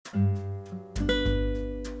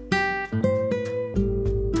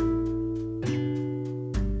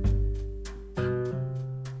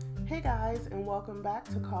welcome back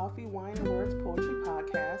to Coffee, Wine, and Words Poetry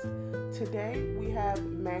Podcast. Today we have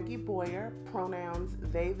Maggie Boyer, pronouns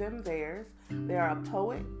they, them, theirs. They are a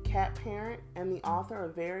poet, cat parent, and the author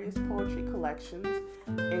of various poetry collections,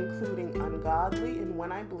 including Ungodly and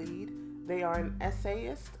When I Bleed. They are an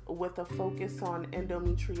essayist with a focus on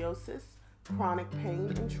endometriosis, chronic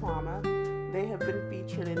pain, and trauma. They have been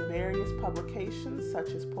featured in various publications such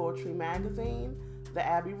as Poetry Magazine, the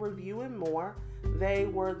Abbey Review, and more. They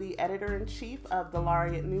were the editor-in-chief of the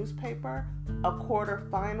Laureate newspaper, a quarter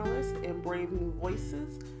finalist in Brave New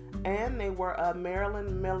Voices, and they were a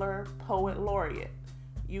Marilyn Miller Poet Laureate.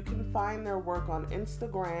 You can find their work on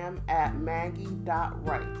Instagram at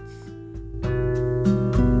maggie.writes.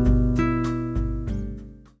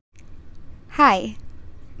 Hi,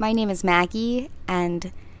 my name is Maggie,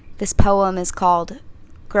 and this poem is called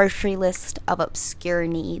Grocery List of Obscure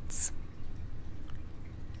Needs.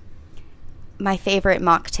 My favorite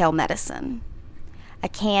mocktail medicine. A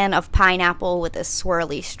can of pineapple with a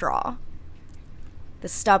swirly straw. The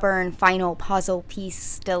stubborn final puzzle piece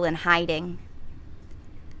still in hiding.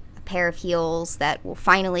 A pair of heels that will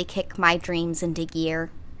finally kick my dreams into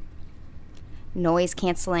gear.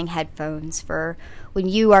 Noise-canceling headphones for when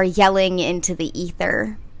you are yelling into the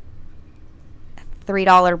ether. A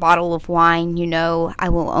 $3 bottle of wine you know I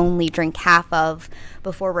will only drink half of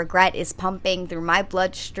before regret is pumping through my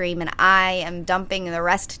bloodstream and I am dumping the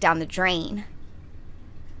rest down the drain.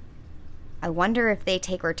 I wonder if they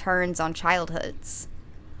take returns on childhoods,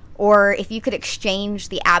 or if you could exchange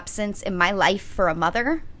the absence in my life for a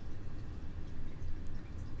mother.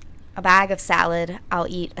 A bag of salad I'll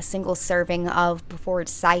eat a single serving of before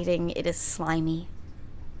deciding it is slimy.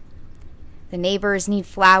 The neighbors need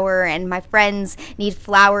flour, and my friends need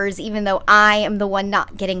flowers, even though I am the one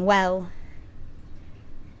not getting well.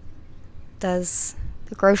 Does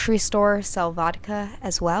the grocery store sell vodka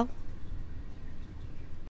as well?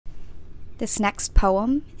 This next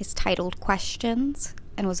poem is titled Questions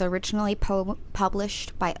and was originally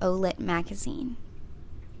published by OLIT magazine.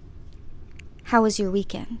 How was your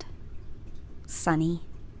weekend? Sunny.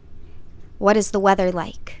 What is the weather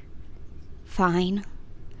like? Fine.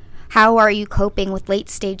 How are you coping with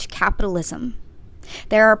late-stage capitalism?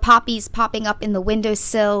 There are poppies popping up in the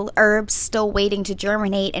windowsill, herbs still waiting to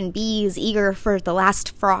germinate, and bees eager for the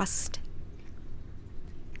last frost.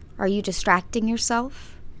 Are you distracting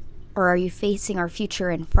yourself, or are you facing our future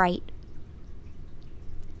in fright?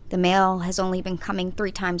 The mail has only been coming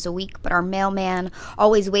 3 times a week, but our mailman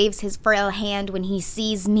always waves his frail hand when he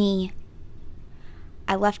sees me.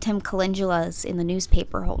 I left him calendulas in the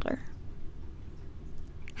newspaper holder.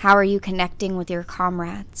 How are you connecting with your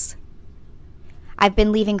comrades? I've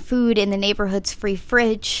been leaving food in the neighborhood's free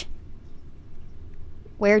fridge.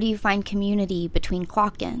 Where do you find community between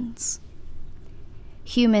clock-ins?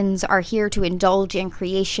 Humans are here to indulge in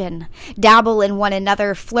creation, dabble in one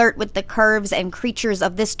another, flirt with the curves and creatures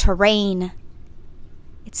of this terrain.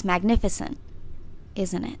 It's magnificent,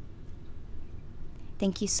 isn't it?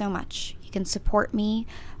 Thank you so much. You can support me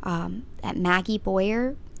at Maggie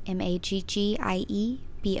Boyer,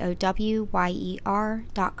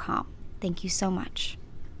 MaggieBoyer.com. Thank you so much.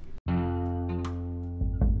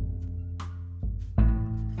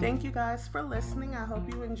 Thank you guys for listening. I hope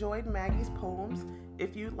you enjoyed Maggie's poems.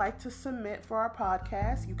 If you'd like to submit for our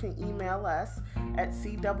podcast, you can email us at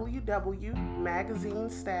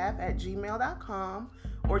cwwmagazinestaff@gmail.com,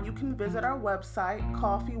 or you can visit our website,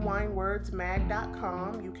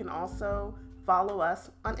 coffeewinewordsmag.com. You can also follow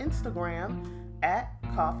us on Instagram at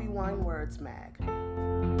coffeewinewordsmag.